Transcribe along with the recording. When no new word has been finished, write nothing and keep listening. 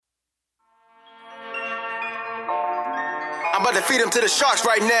I'm about to feed them to the sharks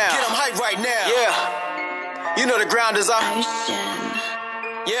right now. Get them hype right now. Yeah. You know the ground is up.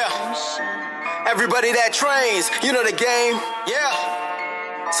 Yeah. Everybody that trains, you know the game.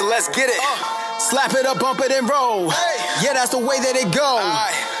 Yeah. So let's get it. Slap it up, bump it, and roll. Hey. Yeah, that's the way that it goes.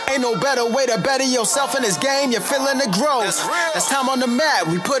 Ain't no better way to better yourself in this game. You're feeling the growth. That's time on the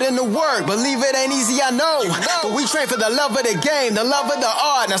mat. We put in the work. Believe it ain't easy, I know. But we train for the love of the game, the love of the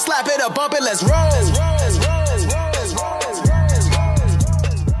art. Now slap it up, bump it, let's roll.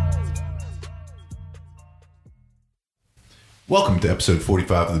 Welcome to episode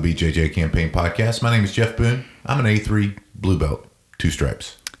 45 of the BJJ Campaign Podcast. My name is Jeff Boone. I'm an A3 blue belt, 2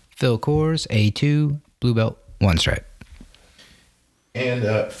 stripes. Phil Kors, A2, blue belt, 1 stripe.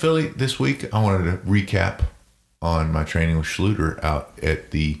 And Philly, this week I wanted to recap on my training with Schluter out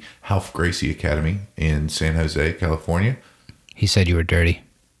at the Half Gracie Academy in San Jose, California. He said you were dirty.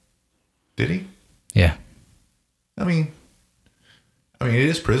 Did he? Yeah. I mean, it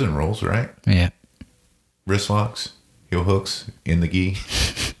is prison rules, right? Yeah. Wrist locks, heel hooks, in the gi.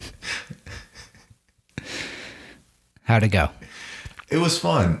 How'd it go? It was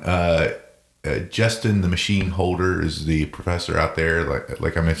fun. Justin, the machine holder, is the professor out there.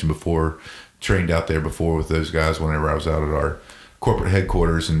 Like I mentioned before, trained out there before with those guys whenever I was out at our corporate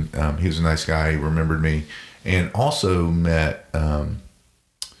headquarters, and he was a nice guy. He remembered me, and also met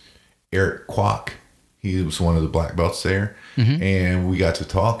Eric Kwok. He was one of the black belts there, and we got to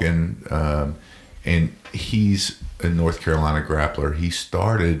talking. And he's a North Carolina grappler. He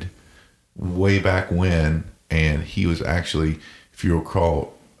started way back when, and he was actually, if you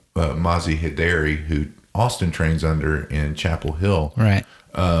recall, Mazi Hidari, who Austin trains under in Chapel Hill. Right.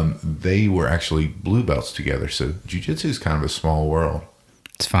 They were actually blue belts together. So jiu-jitsu is kind of a small world.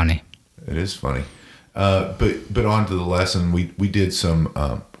 It's funny. It is funny. But on to the lesson, we did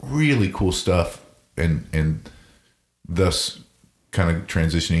some really cool stuff, and thus kind of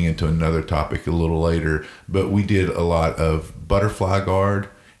transitioning into another topic a little later. But we did a lot of butterfly guard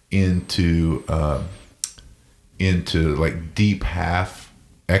into like deep half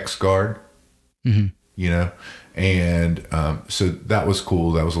X guard, you know, and so that was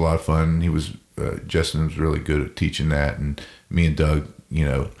cool. That was a lot of fun. He was Justin was really good at teaching that, and me and Doug, you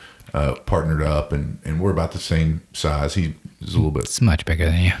know, partnered up, and we're about the same size. He was a little bit. It's much bigger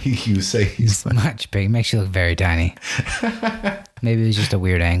than you. He would say he's much big. Makes you look very tiny. Maybe it was just a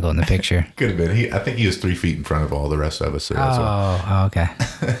weird angle in the picture. Could have been. I think he was 3 feet in front of all the rest of us. So that's okay.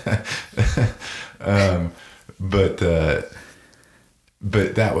 But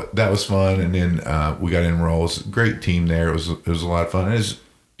that was fun, and then we got in roles. Great team there. It was a lot of fun. As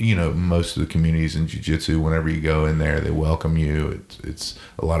you know, most of the communities in jiu-jitsu, whenever you go in there, they welcome you. It's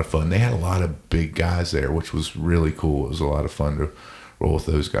a lot of fun. They had a lot of big guys there, which was really cool. It was a lot of fun to roll with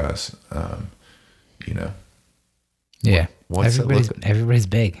those guys. You know. Yeah. Everybody's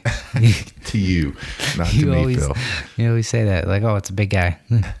big. To you, not to me, Phil. You always say that, like, oh, it's a big guy.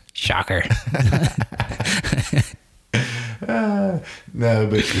 Shocker. No,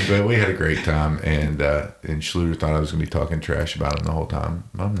 but we had a great time, and Schluter thought I was going to be talking trash about him the whole time.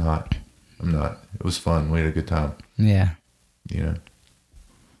 I'm not. It was fun. We had a good time. Yeah. You know,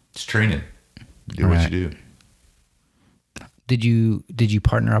 it's training. Do what you do. Did you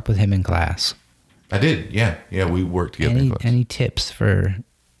partner up with him in class? I did. Yeah. We worked together in class. Any tips for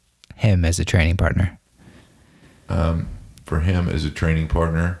him as a training partner? For him as a training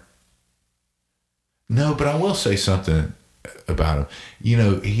partner? No, but I will say something about him. You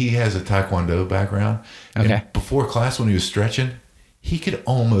know, he has a Taekwondo background. Okay. And before class, when he was stretching, he could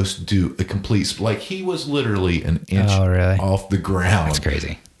almost do a complete, like he was literally an inch off the ground. That's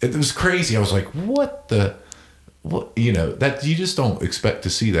crazy. It was crazy. I was like, what, you know, that you just don't expect to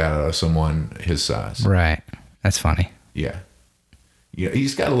see that out of someone his size. Right. That's funny. Yeah. Yeah.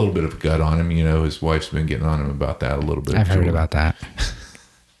 He's got a little bit of gut on him. You know, his wife's been getting on him about that a little bit. I've heard about that.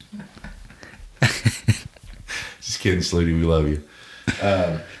 Just kidding, Sluty. We love you.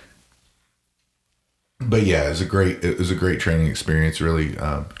 But yeah, it was a great training experience. Really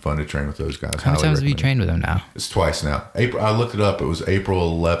fun to train with those guys. How many times have you trained with them now? It's twice now. I looked it up. It was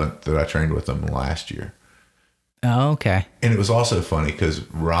April 11th that I trained with them last year. Oh, okay. And it was also funny because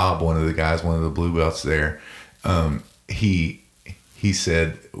Rob, one of the guys, one of the blue belts there, he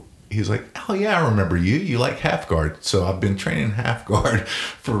said, he was like, oh yeah, I remember you. You like half guard. So I've been training half guard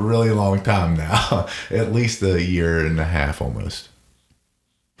for a really long time now, at least a year and a half almost.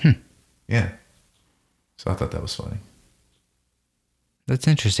 Yeah. So I thought that was funny. That's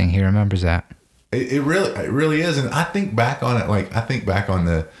interesting. He remembers that. It really is. And I think back on it, I think back on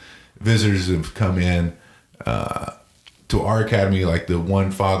the visitors that have come in to our academy, like the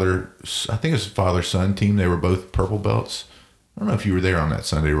one father, I think it was father-son team. They were both purple belts. I don't know if you were there on that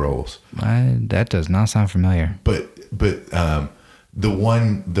Sunday Rolls. That does not sound familiar. But the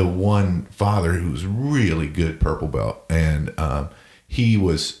one father who was really good purple belt, and he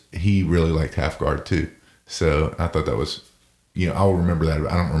really liked half guard too. So I thought that was, I'll remember that.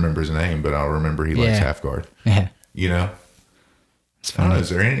 I don't remember his name, but I'll remember he likes half guard. Yeah. It's funny. I don't know, is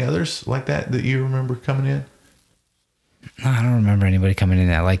there any others like that you remember coming in? No, I don't remember anybody coming in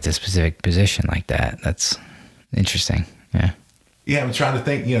that liked a specific position like that. That's interesting. Yeah. Yeah, I'm trying to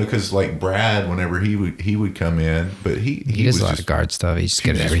think, because like Brad, whenever he would come in, but he does was a lot just of guard stuff. He's just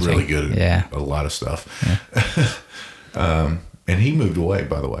good at everything. Really good at a lot of stuff. Yeah. And he moved away,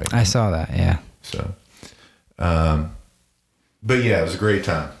 by the way. I saw that. Yeah. So, but yeah, it was a great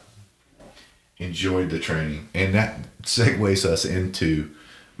time. Enjoyed the training, and that segues us into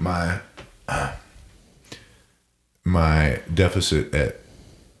my deficit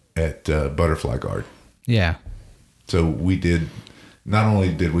at butterfly guard. Yeah. So we did. Not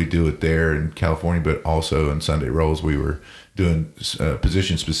only did we do it there in California, but also in Sunday Rolls, we were doing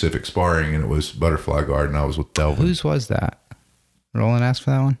position-specific sparring, and it was butterfly guard, and I was with Delvin. Whose was that? Roland asked for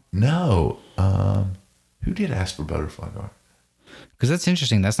that one? No. Who did ask for butterfly guard? Because that's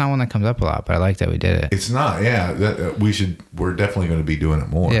interesting. That's not one that comes up a lot, but I like that we did it. It's not. Yeah, we're definitely going to be doing it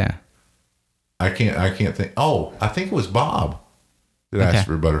more. Yeah. I can't think. Oh, I think it was Bob that asked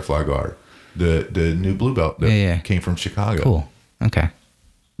for butterfly guard. The new blue belt that came from Chicago. Cool. Okay.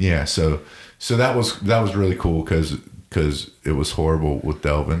 Yeah. So that was really cool because it was horrible with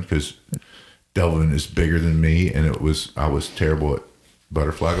Delvin, because Delvin is bigger than me, and I was terrible at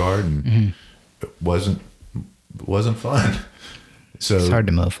butterfly guard, and it wasn't fun. So it's hard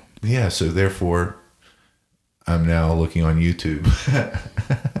to move. Yeah. So therefore, I'm now looking on YouTube.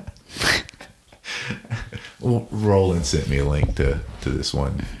 Well, Roland sent me a link to this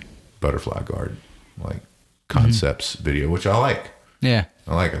one butterfly guard concepts video, which I like. Yeah.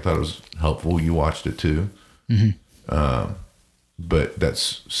 I thought it was helpful. You watched it too. But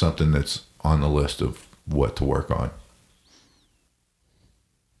that's something that's on the list of what to work on.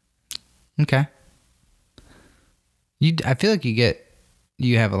 Okay. I feel like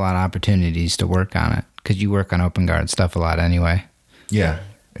you have a lot of opportunities to work on it because you work on open guard stuff a lot anyway. Yeah.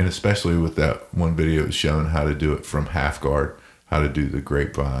 And especially with that one video showing how to do it from half guard, how to do the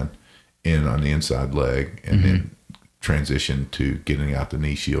grapevine in on the inside leg, and then transition to getting out the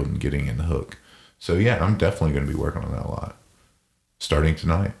knee shield and getting in the hook. So yeah, I'm definitely going to be working on that a lot starting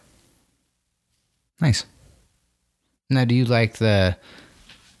tonight. Nice. Now, do you like the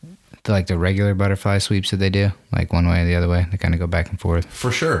regular butterfly sweeps that they do, like one way or the other way? They kind of go back and forth.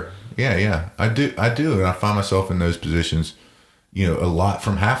 For sure. Yeah. I do. And I find myself in those positions, a lot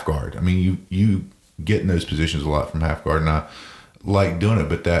from half guard. I mean, you get in those positions a lot from half guard, and I like doing it,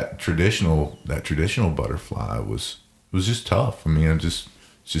 but that traditional butterfly was just tough. I mean, it's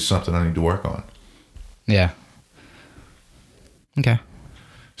just something I need to work on. Yeah. Okay.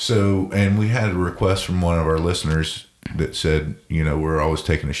 So, and we had a request from one of our listeners that said, we're always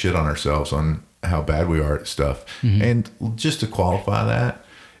taking a shit on ourselves on how bad we are at stuff. And just to qualify that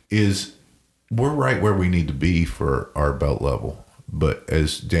is we're right where we need to be for our belt level. But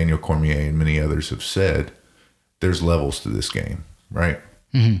as Daniel Cormier and many others have said, there's levels to this game, right?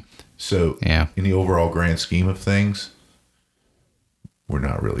 So in the overall grand scheme of things, we're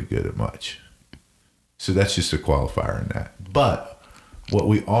not really good at much. So that's just a qualifier in that. But what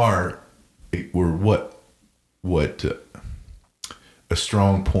we are, we're what a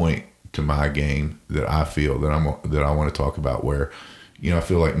strong point to my game that I feel that I want to talk about, where I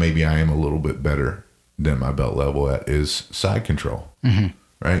feel like maybe I am a little bit better than my belt level at, is side control,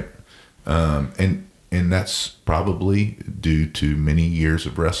 right? And that's probably due to many years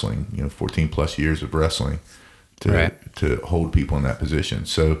of wrestling, 14 plus years of wrestling to hold people in that position.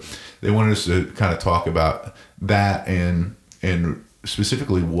 So they wanted us to kind of talk about that and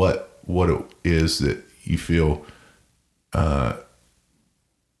specifically what it is that you feel the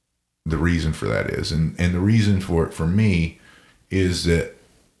reason for that is. And the reason for it for me is that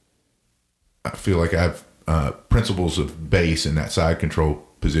I feel like I have principles of base in that side control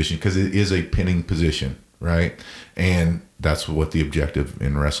position, because it is a pinning position, right? And that's what the objective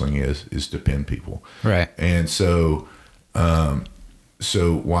in wrestling is to pin people. Right. And so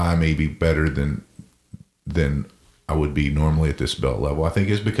why I may be better than I would be normally at this belt level, I think,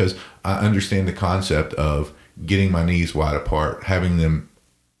 is because I understand the concept of getting my knees wide apart, having them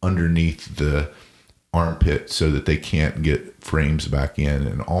underneath the armpit so that they can't get frames back in,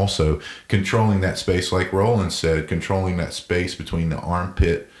 and also controlling that space, like Roland said, controlling that space between the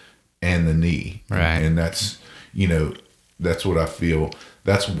armpit and the knee. Right. And that's, that's what I feel.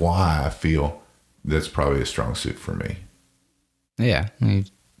 That's why I feel that's probably a strong suit for me. Yeah.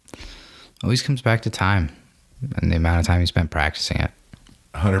 It always comes back to time and the amount of time you spent practicing it.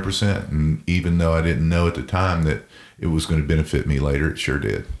 100%. And even though I didn't know at the time that it was going to benefit me later, it sure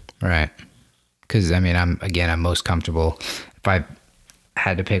did. Right. Because, I mean, I'm most comfortable. If I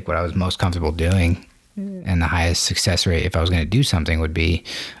had to pick what I was most comfortable doing, and the highest success rate if I was going to do something would be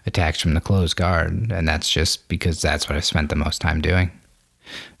attacks from the closed guard. And that's just because that's what I've spent the most time doing.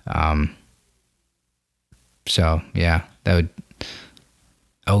 So, yeah, that would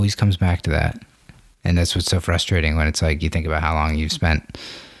always comes back to that. And that's what's so frustrating when it's like you think about how long you've spent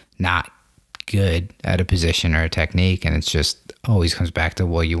not good at a position or a technique, and it's just always comes back to,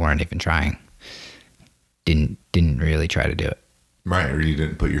 well, you weren't even trying. Didn't really try to do it. Right, or you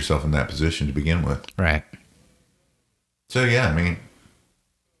didn't put yourself in that position to begin with. Right. So, yeah, I mean,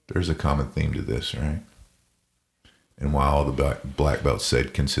 there's a common theme to this, right? And while all the black belts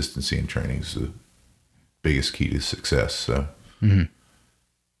said consistency in training is the biggest key to success, so I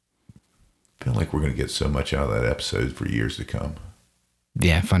feel like we're going to get so much out of that episode for years to come.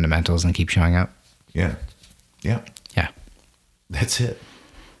 Yeah, fundamentals and keep showing up. Yeah. Yeah. Yeah. That's it.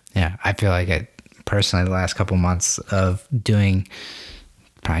 Yeah, I feel like personally, the last couple months of doing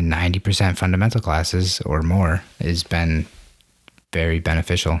probably 90% fundamental classes or more has been very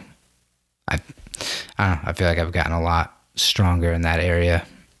beneficial. I don't know, I feel like I've gotten a lot stronger in that area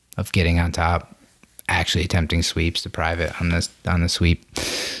of getting on top, actually attempting sweeps. The private on the sweep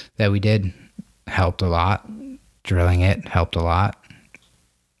that we did helped a lot. Drilling it helped a lot.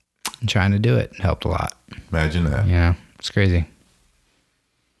 And trying to do it helped a lot. Imagine that. Yeah, it's crazy.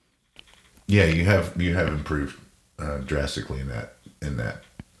 Yeah, you have improved drastically in that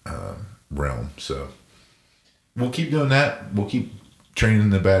realm. So we'll keep doing that. We'll keep training in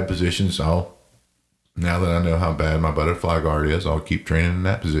the bad positions. Now that I know how bad my butterfly guard is, I'll keep training in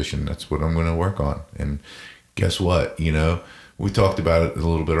that position. That's what I'm going to work on. And guess what? We talked about it a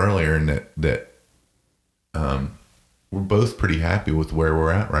little bit earlier, and that we're both pretty happy with where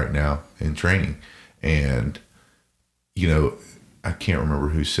we're at right now in training. And I can't remember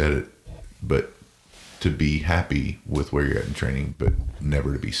who said it, but to be happy with where you're at in training, but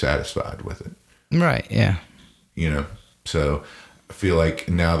never to be satisfied with it. Right. Yeah. So I feel like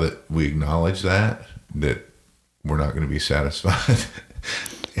now that we acknowledge that we're not going to be satisfied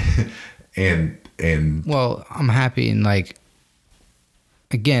and well, I'm happy and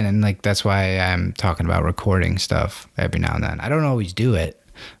that's why I'm talking about recording stuff every now and then. I don't always do it,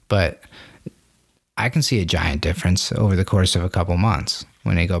 but I can see a giant difference over the course of a couple months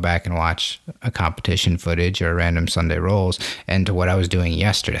when I go back and watch a competition footage or random Sunday rolls and to what I was doing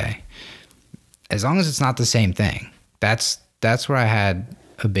yesterday. As long as it's not the same thing. That's where I had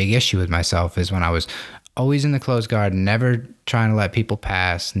a big issue with myself, is when I was always in the closed guard, never trying to let people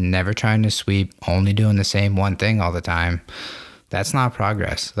pass, never trying to sweep, only doing the same one thing all the time. That's not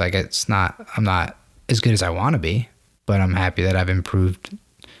progress. I'm not as good as I want to be, but I'm happy that I've improved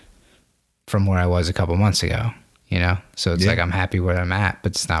from where I was a couple months ago, So it's I'm happy where I'm at,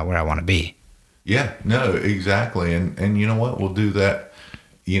 but it's not where I want to be. Yeah, no, exactly. And you know what? We'll do that.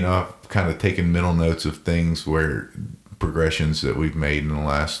 I've kind of taken mental notes of things where progressions that we've made in the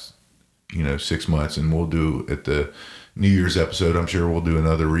last, 6 months, and we'll do at the New Year's episode. I'm sure we'll do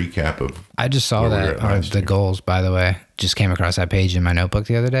another recap of. I just saw the goals, by the way, just came across that page in my notebook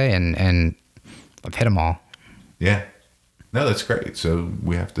the other day, and I've hit them all. Yeah, no, that's great. So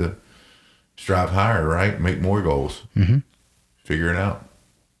we have to strive higher, right? Make more goals. Mm-hmm. Figure it out.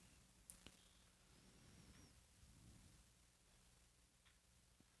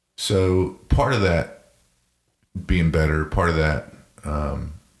 So part of that being better, part of that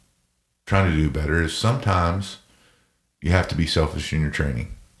trying to do better is sometimes you have to be selfish in your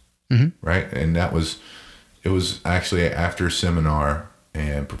training, right? And it was actually after a seminar,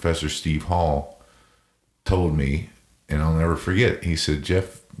 and Professor Steve Hall told me, and I'll never forget, he said,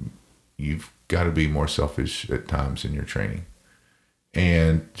 Jeff, you've got to be more selfish at times in your training.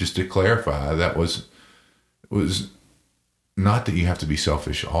 And just to clarify, that was not that you have to be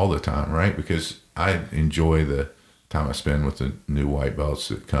selfish all the time, right? Because I enjoy the time I spend with the new white belts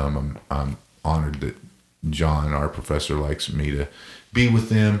that come. I'm honored that John, our professor, likes me to be with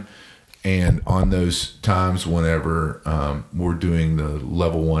them. And on those times whenever we're doing the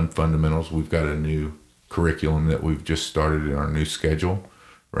level 1 fundamentals, we've got a new curriculum that we've just started in our new schedule,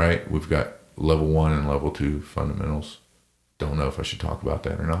 right? We've got level 1 and level 2 fundamentals. Don't know if I should talk about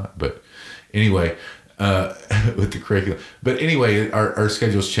that or not, but anyway, with the curriculum. But anyway, our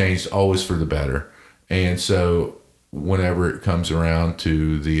schedule's changed always for the better. And so whenever it comes around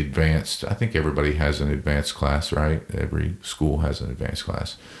to the advanced, I think everybody has an advanced class, right? Every school has an advanced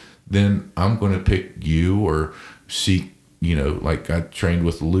class. Then I'm going to pick you or seek like I trained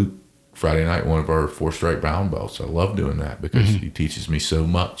with Luke Friday night, one of our 4-stripe brown belts. I love doing that because he teaches me so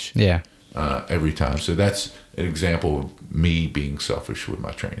much. Yeah. Every time. So that's an example of me being selfish with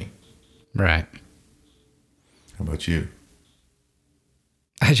my training. Right. How about you?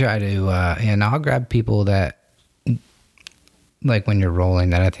 I try to, and I'll grab people that, like when you're rolling,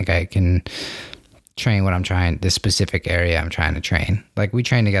 that I think I can train what I'm trying, the specific area I'm trying to train. Like we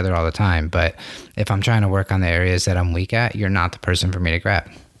train together all the time, but if I'm trying to work on the areas that I'm weak at, you're not the person for me to grab.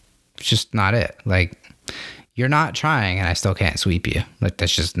 It's just not it. Like you're not trying and I still can't sweep you. Like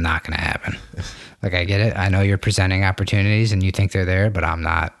that's just not going to happen. Like I get it. I know you're presenting opportunities and you think they're there, but I'm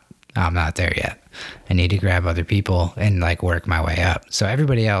not there yet. I need to grab other people and like work my way up. So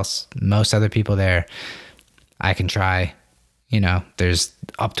everybody else, most other people there, I can try, there's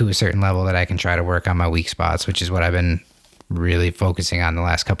up to a certain level that I can try to work on my weak spots, which is what I've been really focusing on the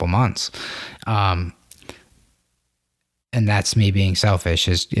last couple months. And that's me being selfish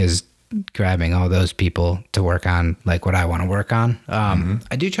is grabbing all those people to work on like what I want to work on.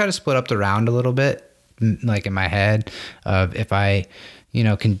 I do try to split up the round a little bit, like in my head of if I,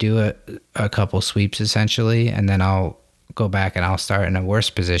 can do a couple sweeps essentially, and then I'll go back and I'll start in a worse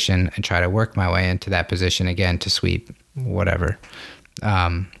position and try to work my way into that position again to sweep whatever.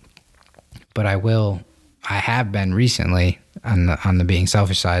 But I have been recently on the being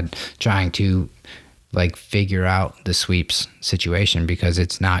selfish side trying to like figure out the sweeps situation because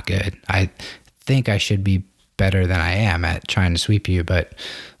it's not good. I think I should be better than I am at trying to sweep you, but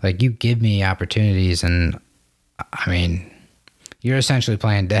like you give me opportunities and I mean, you're essentially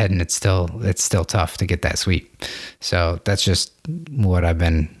playing dead and it's still tough to get that sweep. So that's just what I've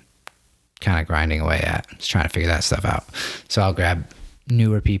been kind of grinding away at, just trying to figure that stuff out. So I'll grab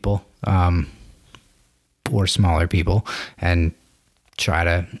newer people, or smaller people and try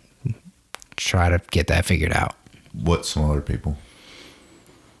to get that figured out. What smaller people?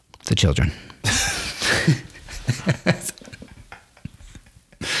 The children.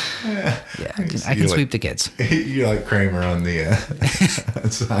 Yeah, I can sweep the kids. You're like Kramer on the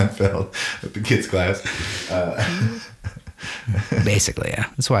Seinfeld with the kids class. Basically, yeah.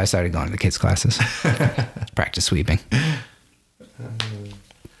 That's why I started going to the kids classes. Practice sweeping.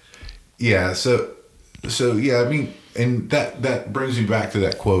 Yeah. So yeah. I mean, and that brings me back to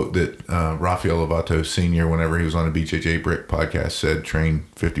that quote that Rafael Lovato Sr., whenever he was on the BJJ Brick podcast, said, "Train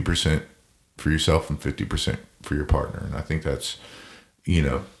 50% for yourself and 50% for your partner." And I think that's,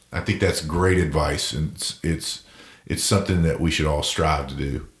 great advice, and it's something that we should all strive to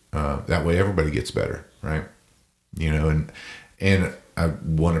do. That way, everybody gets better, right? And I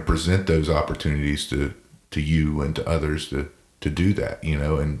want to present those opportunities to you and to others to do that,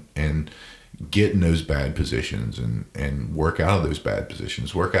 and get in those bad positions and work out of those bad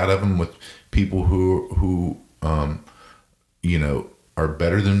positions, work out of them with people who are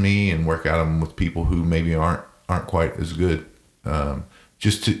better than me, and work out of them with people who maybe aren't quite as good.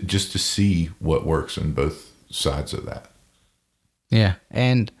 Just to see what works on both sides of that. Yeah.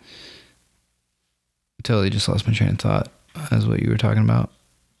 And totally just lost my train of thought as what you were talking about.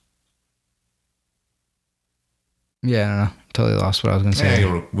 Yeah, I don't know. Totally lost what I was going to say.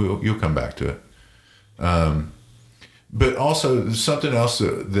 Yeah, you'll come back to it. But also something else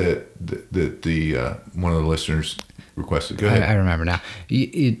that the one of the listeners requested. Go ahead. I remember now.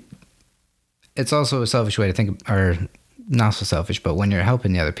 It's also a selfish way to think, or not so selfish, but when you're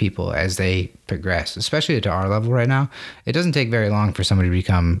helping the other people as they progress, especially to our level right now, it doesn't take very long for somebody to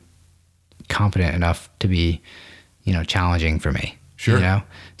become competent enough to be, challenging for me. Sure.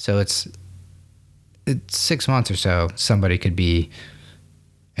 So it's 6 months or so, somebody could be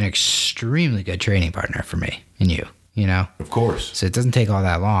an extremely good training partner for me and you. Of course. So it doesn't take all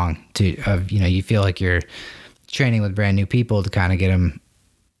that long you feel like you're training with brand new people to kind of get them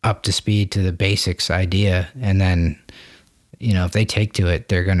up to speed to the basics idea. And then, if they take to it,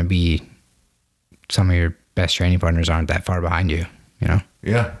 they're going to be, some of your best training partners aren't that far behind you, Yeah,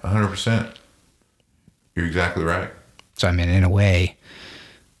 100%. You're exactly right. So, I mean, in a way,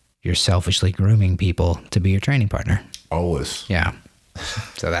 you're selfishly grooming people to be your training partner. Always. Yeah.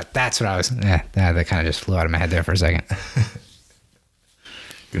 So that's what I was, that kind of just flew out of my head there for a second.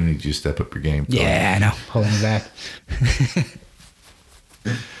 Gonna need you to step up your game. Yeah, I know. Holding me back.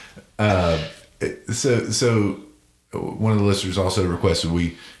 So one of the listeners also requested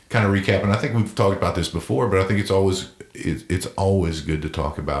we kind of recap, and I think we've talked about this before, but I think it's always good to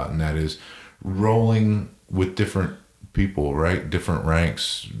talk about, and that is rolling with different people, right? Different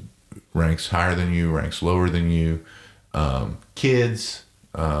ranks higher than you, ranks lower than you, kids,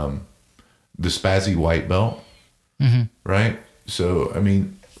 the spazzy white belt, right? So I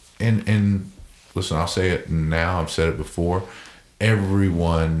mean, and listen, I'll say it now. I've said it before.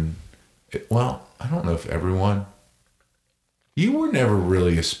 Everyone, well, I don't know if everyone. You were never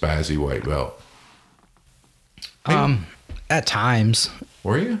really a spazzy white belt. Maybe. At times.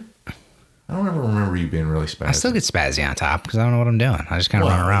 Were you? I don't ever remember you being really spazzy. I still get spazzy on top because I don't know what I'm doing. I just kind of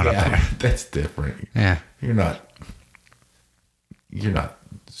run around up there. That's different. Yeah. You're not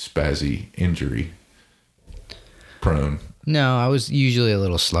spazzy injury prone. No, I was usually a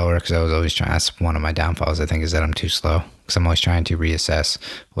little slower because I was always trying. That's one of my downfalls, I think, is that I'm too slow because I'm always trying to reassess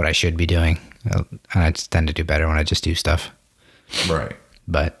what I should be doing. And I just tend to do better when I just do stuff. Right.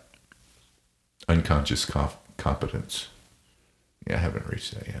 But unconscious competence. Yeah, I haven't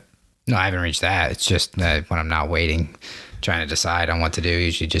reached that yet. No, I haven't reached that. It's just that when I'm not waiting, trying to decide on what to do,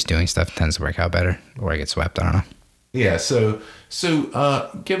 usually just doing stuff tends to work out better, or I get swept. I don't know. Yeah. So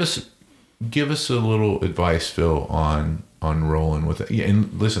give us a little advice, Phil, on rolling with it. Yeah,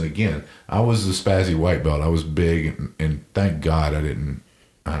 and listen, again, I was the spazzy white belt. I was big, and thank God I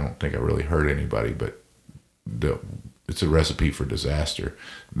don't think I really hurt anybody, but it's a recipe for disaster.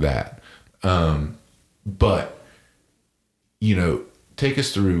 But take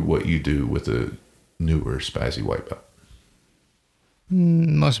us through what you do with a newer spazzy white belt.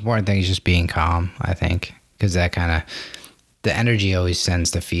 Most important thing is just being calm, I think, because that kind of, the energy always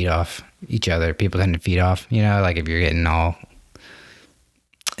tends to feed off each other. People tend to feed off, like if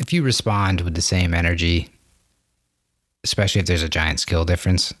you respond with the same energy, especially if there's a giant skill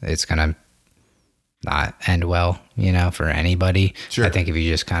difference, it's going to not end well, for anybody. Sure. I think if you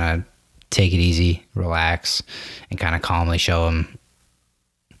just kind of take it easy, relax, and kind of calmly show them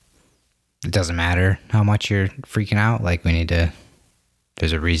it doesn't matter how much you're freaking out. Like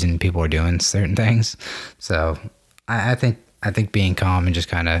there's a reason people are doing certain things. So I think being calm and just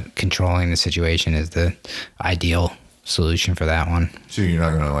kind of controlling the situation is the ideal solution for that one. So you're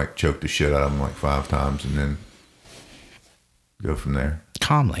not going to choke the shit out of them 5 times and then go from there?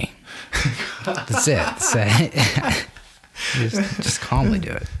 Calmly. That's it. Just calmly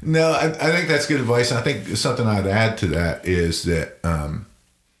do it. No, I think that's good advice. And I think something I'd add to that is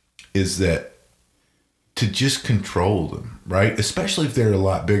that to just control them, right? Especially if they're a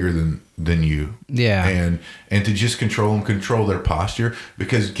lot bigger than you. Yeah. And to just control their posture,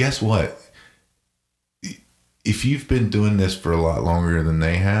 because guess what? If you've been doing this for a lot longer than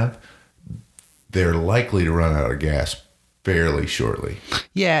they have, they're likely to run out of gas fairly shortly.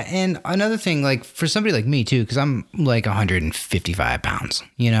 Yeah, and another thing, for somebody like me too, because I'm 155 pounds,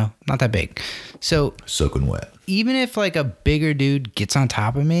 not that big. So soaking wet. Even if a bigger dude gets on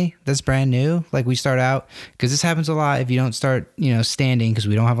top of me that's brand new, we start out, because this happens a lot if you don't start, standing, because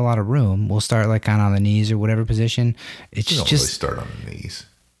we don't have a lot of room. We'll start kind of on the knees or whatever position. It's you don't just really start on the knees.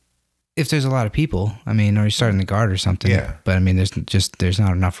 If there's a lot of people, or you start in the guard or something. Yeah. But there's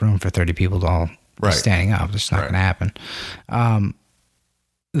not enough room for 30 people to all right. standing up. It's not going to happen.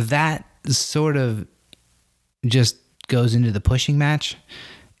 That sort of just goes into the pushing match,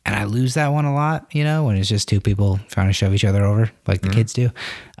 and I lose that one a lot, when it's just two people trying to shove each other over like the kids do.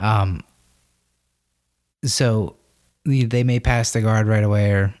 So they may pass the guard right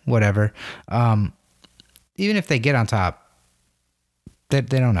away or whatever. Even if they get on top, they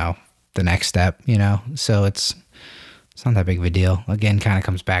don't know the next step, so it's not that big of a deal. Again, kind of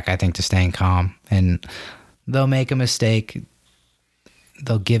comes back, I think, to staying calm, and they'll make a mistake.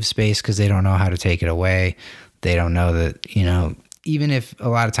 They'll give space because they don't know how to take it away. They don't know that, even if a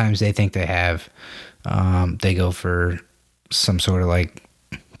lot of times they think they have, they go for some sort of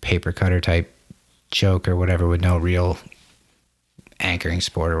paper cutter type choke or whatever with no real anchoring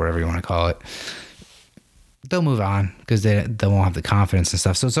support or whatever you want to call it. They'll move on because they won't have the confidence and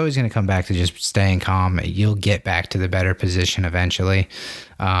stuff. So it's always going to come back to just staying calm. You'll get back to the better position eventually.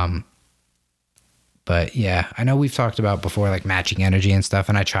 But yeah, I know we've talked about before, matching energy and stuff,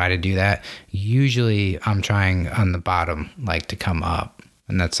 and I try to do that. Usually I'm trying on the bottom, to come up,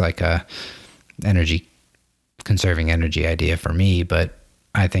 and that's a conserving energy idea for me, but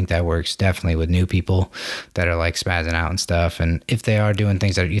I think that works definitely with new people that are spazzing out and stuff. And if they are doing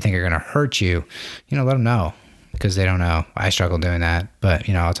things that you think are going to hurt you, let them know, because they don't know. I struggle doing that, but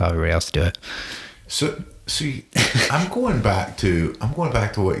I'll tell everybody else to do it. So see, I'm going back to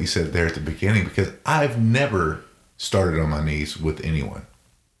what you said there at the beginning, because I've never started on my knees with anyone.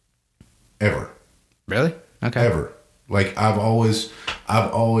 Ever. Really? Okay. Ever. I've always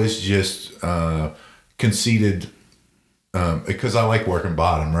just conceded, because I like working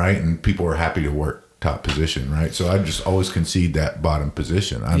bottom, right? And people are happy to work top position, right? So I just always concede that bottom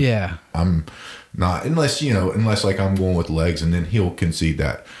position. I'm not, unless I'm going with legs, and then he'll concede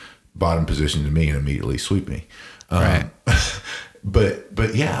that bottom position to me and immediately sweep me. Right.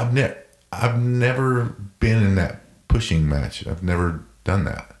 But yeah, I've never been in that pushing match. I've never done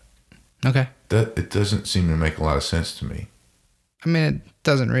that. Okay. It doesn't seem to make a lot of sense to me. I mean, it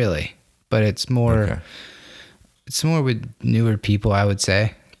doesn't really, but it's more. Okay. It's more with newer people, I would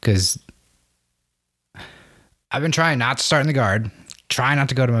say, because I've been trying not to start in the guard, try not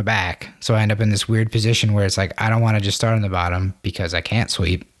to go to my back, so I end up in this weird position where it's like I don't want to just start on the bottom because I can't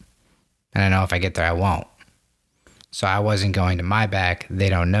sweep, and I know if I get there I won't. So I wasn't going to my back. They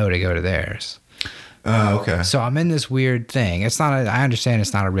don't know to go to theirs. Okay. So I'm in this weird thing. It's not. I understand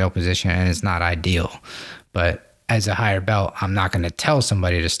it's not a real position and it's not ideal, but as a higher belt, I'm not going to tell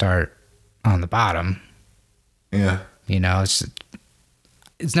somebody to start on the bottom. Yeah. You know,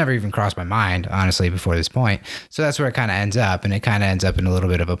 it's never even crossed my mind, honestly, before this point. So that's where it kind of ends up, and it kind of ends up in a little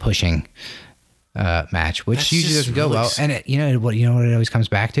bit of a pushing match, which That's usually just doesn't go really well. And you know what it always comes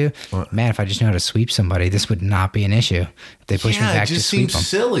back to? What? Man, if I just know how to sweep somebody, this would not be an issue. If they push me back it to just sweep seems them.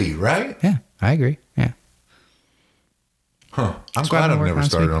 silly, right? Yeah, I agree. Yeah. Huh. I'm why I've glad been I've working never on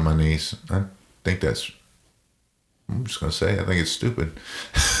started sweep. on my knees. I think I'm just going to say, I think it's stupid.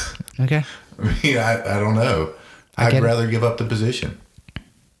 Okay. I mean, I don't know. get I'd it. rather give up the position.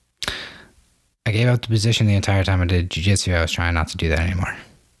 I gave up the position the entire time I did jiu-jitsu. I was trying not to do that anymore.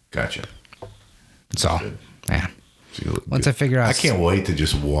 Gotcha. That's all. Good. Yeah. So you look Once good. I figure out... I can't wait to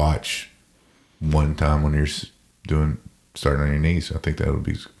just watch one time when you're starting on your knees. I think that would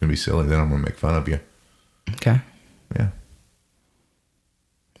be going to be silly. Then I'm going to make fun of you. Okay. Yeah.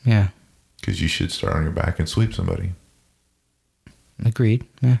 Yeah. Because you should start on your back and sweep somebody. Agreed.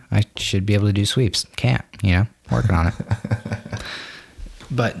 Yeah, I should be able to do sweeps. Can't, working on it.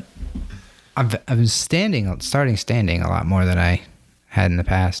 But I've been starting standing a lot more than I had in the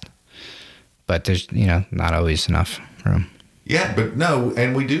past. But there's, not always enough room. Yeah, but no,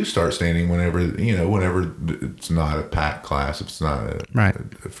 and we do start standing whenever it's not a packed class, if it's not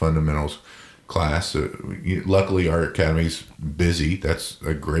a fundamentals class. Luckily, our academy's busy. That's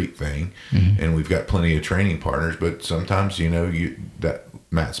a great thing, and we've got plenty of training partners. But sometimes, that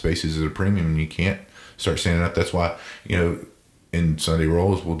mat space is at a premium, and you can't start standing up. That's why, in Sunday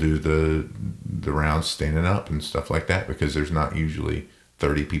rolls, we'll do the rounds standing up and stuff like that, because there's not usually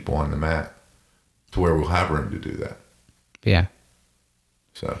 30 people on the mat to where we'll have room to do that. Yeah.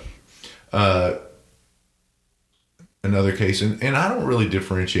 So, another case, and I don't really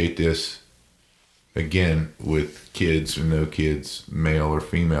differentiate this, again, with kids or no kids, male or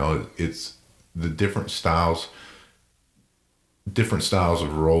female. It's the different styles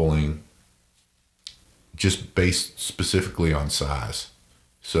of rolling, just based specifically on size.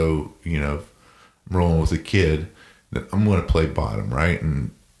 So, I'm rolling with a kid, that I'm going to play bottom, right?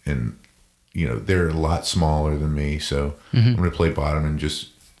 And they're a lot smaller than me, so I'm going to play bottom and just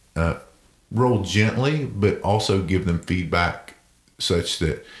roll gently, but also give them feedback such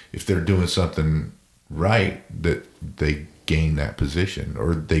that if they're doing something right, that they gain that position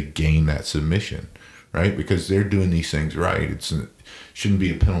or they gain that submission, right? Because they're doing these things right. It shouldn't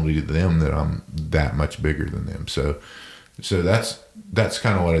be a penalty to them that I'm that much bigger than them. So that's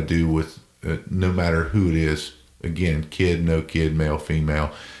kind of what I do with no matter who it is. Again, kid, no kid, male,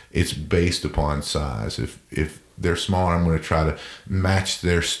 female. It's based upon size. If they're smaller, I'm going to try to match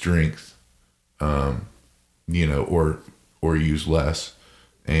their strength, or use less,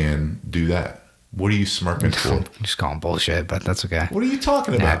 and do that. What are you smirking for? Just calling bullshit, but that's okay. What are you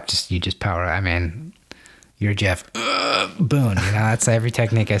talking Nah, about? you just power. I mean, you're Jeff Boone. That's every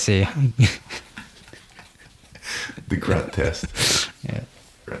technique I see. The grunt test. Yeah.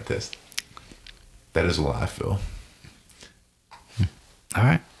 Grunt test. That is a lie, Phil. All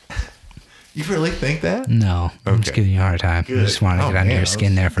right. You really think that? No, I'm just Okay. giving you a hard time. Good. I just wanted to get under your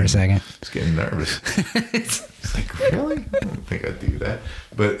skin there for a second. Just getting nervous. It's like, really? I don't think I'd do that.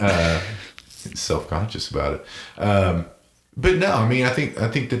 But self-conscious about it. But no, I mean, I think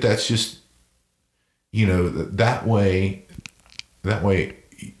that's just, that way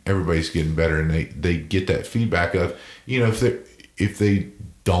everybody's getting better, and they get that feedback of, if they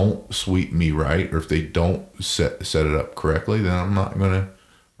don't sweep me right, or if they don't set it up correctly, then I'm not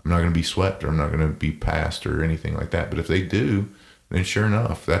gonna be swept, or I'm not gonna be passed or anything like that. But if they do, then sure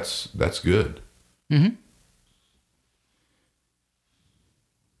enough, that's good. Mm-hmm.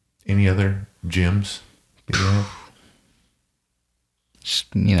 Any other gyms?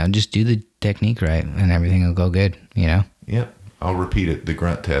 Just do the technique right, and everything will go good. Yep. I'll repeat it. The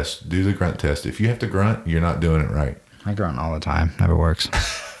grunt test. Do the grunt test. If you have to grunt, you're not doing it right. I grunt all the time. Never works.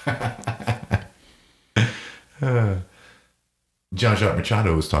 Jean-Jacques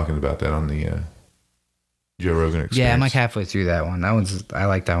Machado was talking about that on the Joe Rogan Experience. Yeah, I'm like halfway through that one. I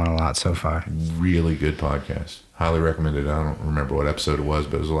like that one a lot so far. Really good podcast. Highly recommended. I don't remember what episode it was,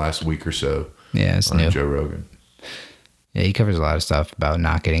 but it was the last week or so. Yeah, it's on new. Joe Rogan. Yeah, he covers a lot of stuff about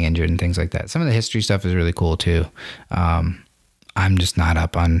not getting injured and things like that. Some of the history stuff is really cool too. I'm just not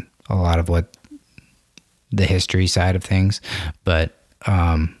up on a lot of what the history side of things, but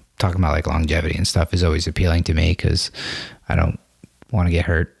talking about like longevity and stuff is always appealing to me because I don't want to get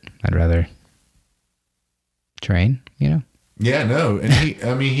hurt. I'd rather train, you know? Yeah, no. And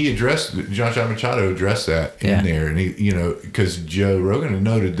he addressed, Jean-Jacques Machado addressed that in there. And he, you know, because Joe Rogan had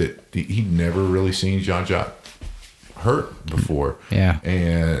noted that he'd never really seen Jean-Jacques hurt before. Yeah.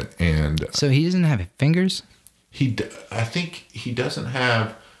 And so he doesn't have fingers? I think he doesn't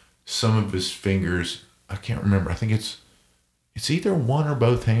have some of his fingers. I can't remember. I think it's either one or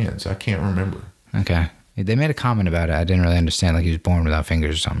both hands. I can't remember. Okay. They made a comment about it. I didn't really understand, like he was born without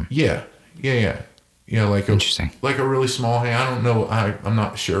fingers or something. Yeah. You know, like interesting. Like a really small hand. I don't know. I'm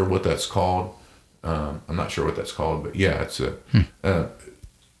not sure what that's called. But yeah, it's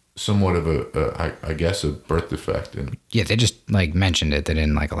somewhat of I guess a birth defect. And yeah, they just like mentioned it. They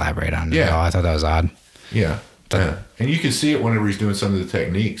didn't like elaborate on it at all. I thought that was odd. Yeah. And you can see it whenever he's doing some of the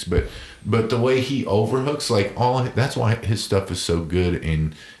techniques, but the way he overhooks, like that's why his stuff is so good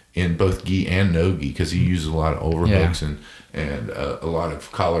in both gi and no gi, because he uses a lot of overhooks and a lot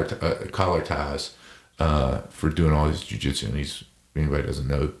of collar ties for doing all his jiu-jitsu. And if anybody doesn't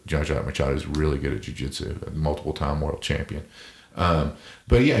know, Jean-Jacques Machado is really good at jiu-jitsu, a multiple-time world champion.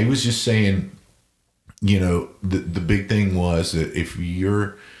 But yeah, he was just saying, you know, the big thing was that if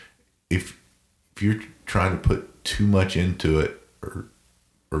you're trying to put too much into it or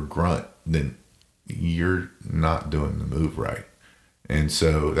grunt, then you're not doing the move right. And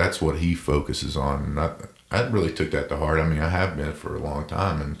so that's what he focuses on. And I really took that to heart. I mean, I have been for a long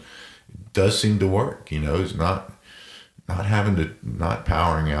time, and it does seem to work. You know, it's not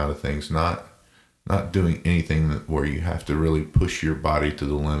powering out of things, not doing anything where you have to really push your body to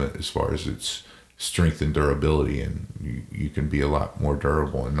the limit as far as its strength and durability, and you can be a lot more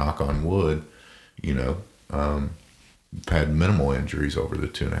durable. And knock on wood, you know, had minimal injuries over the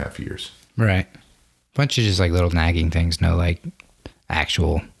 2.5 years. Right. Bunch of just like little nagging things, no like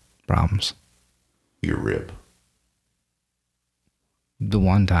actual problems. Your rib. The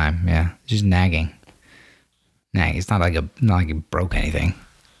one time, yeah, just nagging. It's not like it broke anything.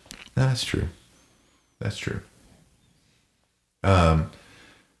 No, that's true.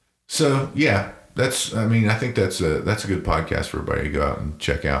 So yeah, I think that's a good podcast for everybody to go out and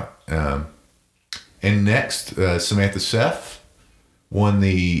check out. And next, Samantha Seth won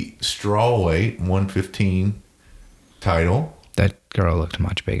the strawweight 115 title. That girl looked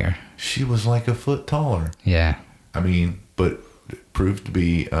much bigger. She was like a foot taller. Yeah. I mean, but it proved to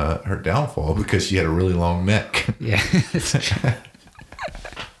be her downfall because she had a really long neck. Yeah.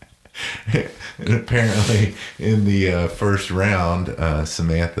 And apparently in the first round,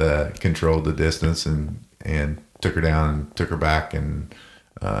 Samantha controlled the distance and took her down and took her back and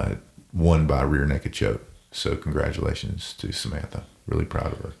won by rear naked choke. So congratulations to Samantha. Really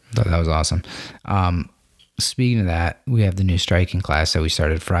proud of her. That was awesome. Speaking of that, we have the new striking class that we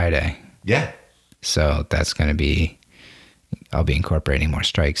started Friday. Yeah. So that's going to be, I'll be incorporating more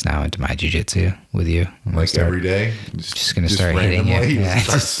strikes now into my jiu-jitsu with you. Like every day? Just going to start hitting you. Yeah,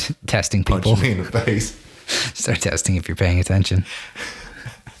 just testing people. Punch me in the face. Start testing if you're paying attention.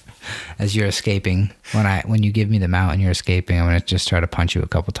 As you're escaping, when you give me the mount and you're escaping, I'm going to just try to punch you a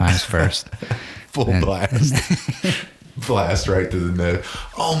couple times first. Full blast. Blast right to the nose.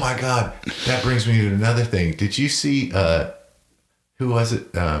 Oh my God. That brings me to another thing. Did you see, who was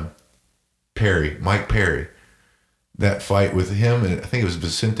it? Mike Perry. That fight with him, and I think it was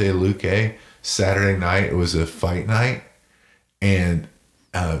Vicente Luque, Saturday night. It was a fight night, and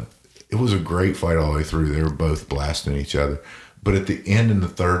it was a great fight all the way through. They were both blasting each other. But at the end, in the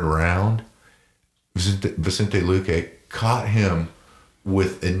third round, Vicente Luque caught him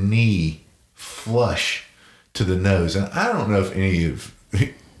with a knee flush to the nose. And I don't know if any of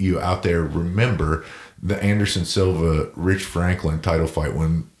you out there remember the Anderson Silva Rich Franklin title fight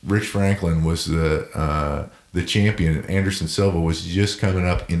when Rich Franklin was the champion and Anderson Silva was just coming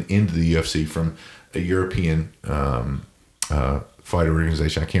up and into the UFC from a European fight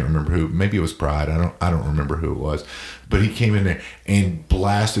organization. I can't remember who. Maybe it was Pride. I don't remember who it was. But he came in there and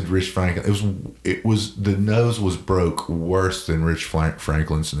blasted Rich Franklin. It was the nose was broke worse than Rich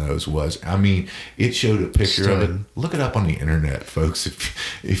Franklin's nose was. I mean, it showed a picture of it. Look it up on the internet, folks,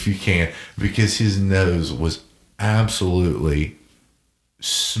 if you can, because his nose was absolutely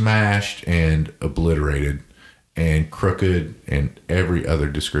smashed and obliterated and crooked and every other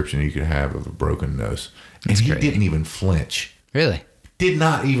description you could have of a broken nose. And he didn't even flinch. Really? Did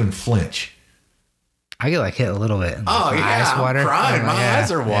not even flinch. I get like hit a little bit. Oh, yeah. Eyes water. I'm crying. My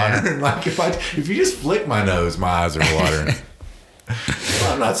eyes are watering. Yeah. Like if you just flick my nose, my eyes are watering.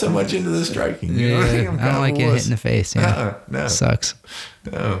 Well, I'm not so much into the striking. You know what I mean? I don't like getting hit in the face. Yeah. No. Sucks.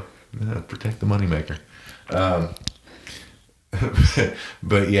 No. Protect the moneymaker.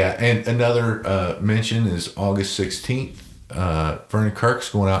 But yeah, and another mention is August 16th. Vernon Kirk's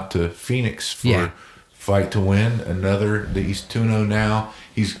going out to Phoenix for Fight to Win. He's 2-0 now.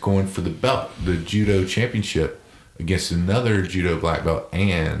 He's going for the belt, the judo championship, against another judo black belt,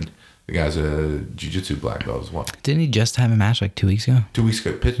 and the guy's a jiu-jitsu black belt as well. Didn't he just have a match like 2 weeks ago? 2 weeks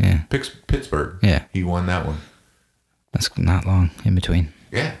ago, Pittsburgh. Yeah, he won that one. That's not long in between.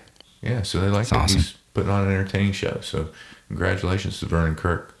 Yeah. So they like that. Awesome. He's putting on an entertaining show. So congratulations to Vernon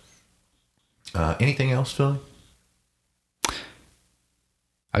Kirk. Anything else, Philly?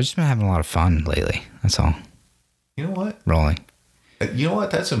 I've just been having a lot of fun lately. That's all. You know what? Rolling. You know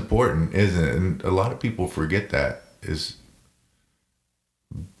what? That's important, isn't it? And a lot of people forget that. Is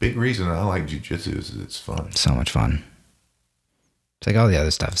big reason I like jiu-jitsu is it's fun. So much fun. It's like all the other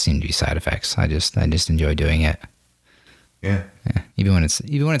stuff seemed to be side effects. I just enjoy doing it. Yeah. Even when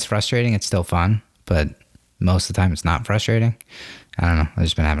it's frustrating, it's still fun. But most of the time, it's not frustrating. I don't know. I've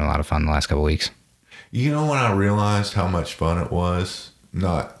just been having a lot of fun the last couple of weeks. You know when I realized how much fun it was,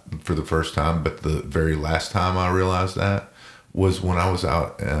 not for the first time, but the very last time I realized that was when I was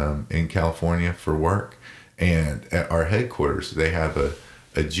out in California for work, and at our headquarters they have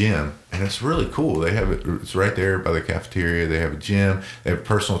a gym, and it's really cool. They have it's right there by the cafeteria. They have a gym. They have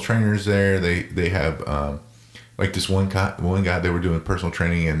personal trainers there. They have like this one guy. They were doing personal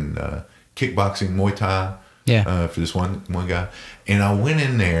training in kickboxing, Muay Thai. Yeah. For this one guy, and I went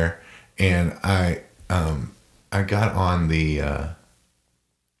in there and I got on the I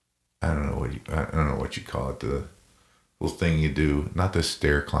don't know what you call it, the little thing you do, not the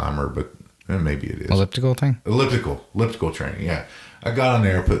stair climber, but maybe it is elliptical thing. Elliptical training. Yeah, I got on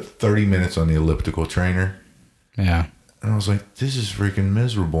there, put 30 minutes on the elliptical trainer. Yeah, and I was like, this is freaking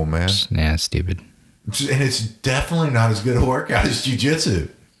miserable, man. Yeah, it's stupid. And it's definitely not as good a workout as jiu-jitsu.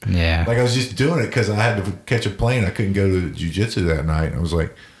 Yeah, like I was just doing it because I had to catch a plane. I couldn't go to jiu-jitsu that night. And I was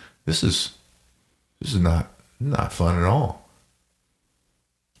like, this is not fun at all.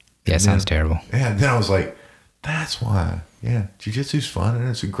 Yeah, it sounds terrible. Yeah, and then I was like, that's why. Yeah, jiu-jitsu's fun and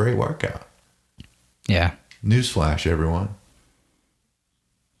it's a great workout. Yeah. Newsflash, everyone.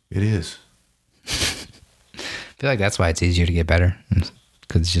 It is. I feel like that's why it's easier to get better,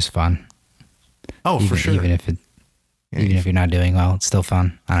 because it's just fun. Oh, for sure. Even if you're not doing well, it's still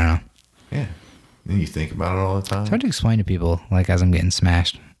fun. I don't know. Yeah. And you think about it all the time. It's hard to explain to people, like, as I'm getting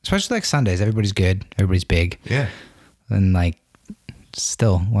smashed. Especially like Sundays. Everybody's good. Everybody's big. Yeah. And like,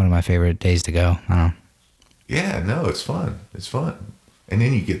 still one of my favorite days to go. I don't know. Yeah, no, it's fun. It's fun. And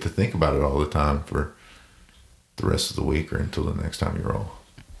then you get to think about it all the time for the rest of the week or until the next time you roll.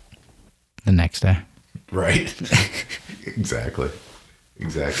 The next day. Right. Exactly.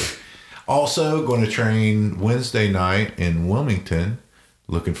 Also going to train Wednesday night in Wilmington.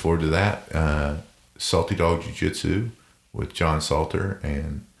 Looking forward to that. Salty Dog Jiu-Jitsu with John Salter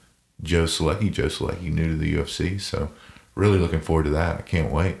and Joe Selecki. Joe Selecki, new to the UFC. So really looking forward to that. I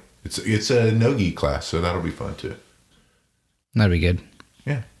can't wait. It's a no-gi class, so that'll be fun too. That'd be good.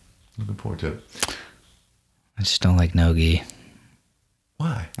 Yeah. Looking forward to it. I just don't like no-gi.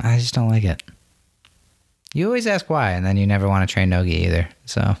 Why? I just don't like it. You always ask why, and then you never want to train no-gi either.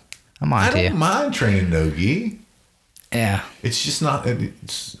 So I'm on to you. I don't mind training no-gi. Yeah. It's just not,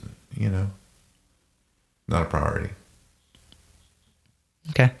 it's, not a priority.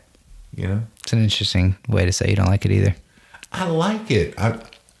 Okay. It's an interesting way to say you don't like it either. I like it. I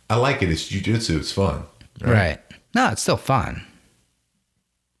like it. It's jiu-jitsu. It's fun. Right. No, it's still fun.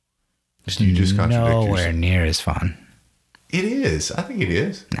 You just contradict nowhere yourself. near as fun. It is. I think it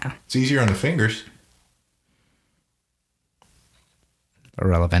is. No. It's easier on the fingers.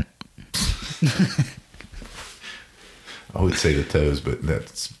 Irrelevant. I would say the toes, but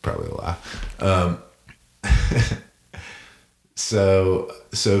that's probably a lie. So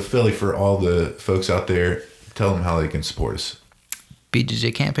Philly, for all the folks out there, tell them how they can support us.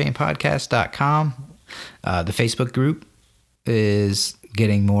 BJJCampaignPodcast.com. The Facebook group is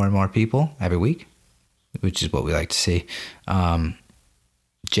getting more and more people every week, which is what we like to see.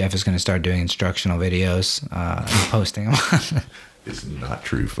 Jeff is going to start doing instructional videos and posting them on. It's not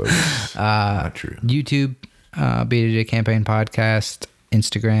true, folks. Not true. YouTube, BJJ Campaign Podcast,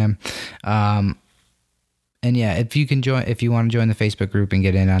 Instagram. And yeah, if you want to join the Facebook group and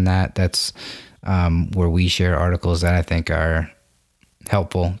get in on that, that's where we share articles that I think are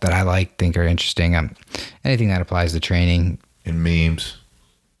helpful, that I think are interesting. Anything that applies to training. And memes.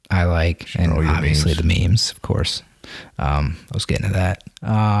 I like, and all your obviously the memes, of course. I was getting to that.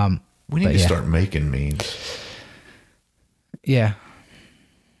 We need to start making memes. Yeah.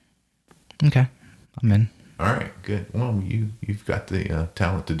 Okay, I'm in. All right, good. Well, you've got the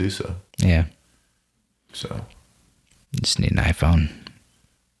talent to do so. Yeah. So. Just need an iPhone.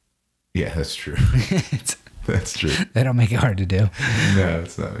 Yeah, that's true. That's true. They don't make it hard to do. No,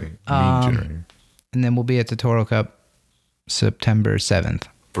 it's not me. Meme generator. And then we'll be at the Toro Cup September 7th.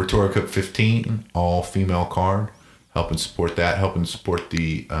 For Toro Cup 15, all female card, helping support that, helping support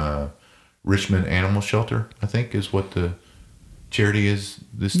the Richmond Animal Shelter, I think is what the charity is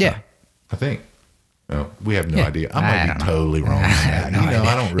this time. Yeah. I think. No, we have no idea. I might be totally wrong on that.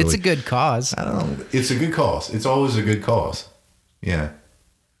 I don't really. It's a good cause. It's a good cause. It's always a good cause. Yeah.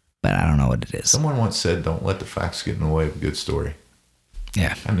 But I don't know what it is. Someone once said, don't let the facts get in the way of a good story.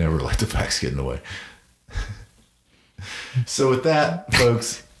 Yeah. I never let the facts get in the way. So with that,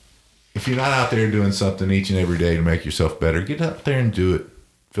 folks, if you're not out there doing something each and every day to make yourself better, get out there and do it.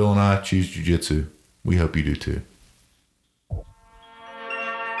 Phil and I choose jiu-jitsu. We hope you do too.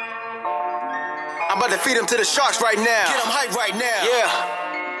 I'm about to feed them to the sharks right now. Get them hype right now.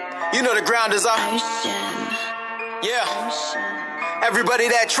 Yeah. You know the ground is our ocean. Yeah. Everybody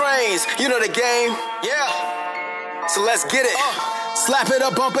that trains, you know the game. Yeah. So let's get it. Slap it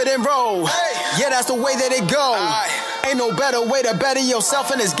up, bump it and roll. Hey. Yeah, that's the way that it goes. Ain't no better way to better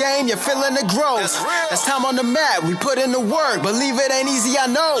yourself in this game. You're feeling the growth. That's time on the mat. We put in the work. Believe it ain't easy, I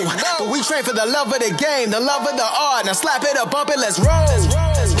know. But we train for the love of the game, the love of the art. Now slap it up, bump it, let's roll.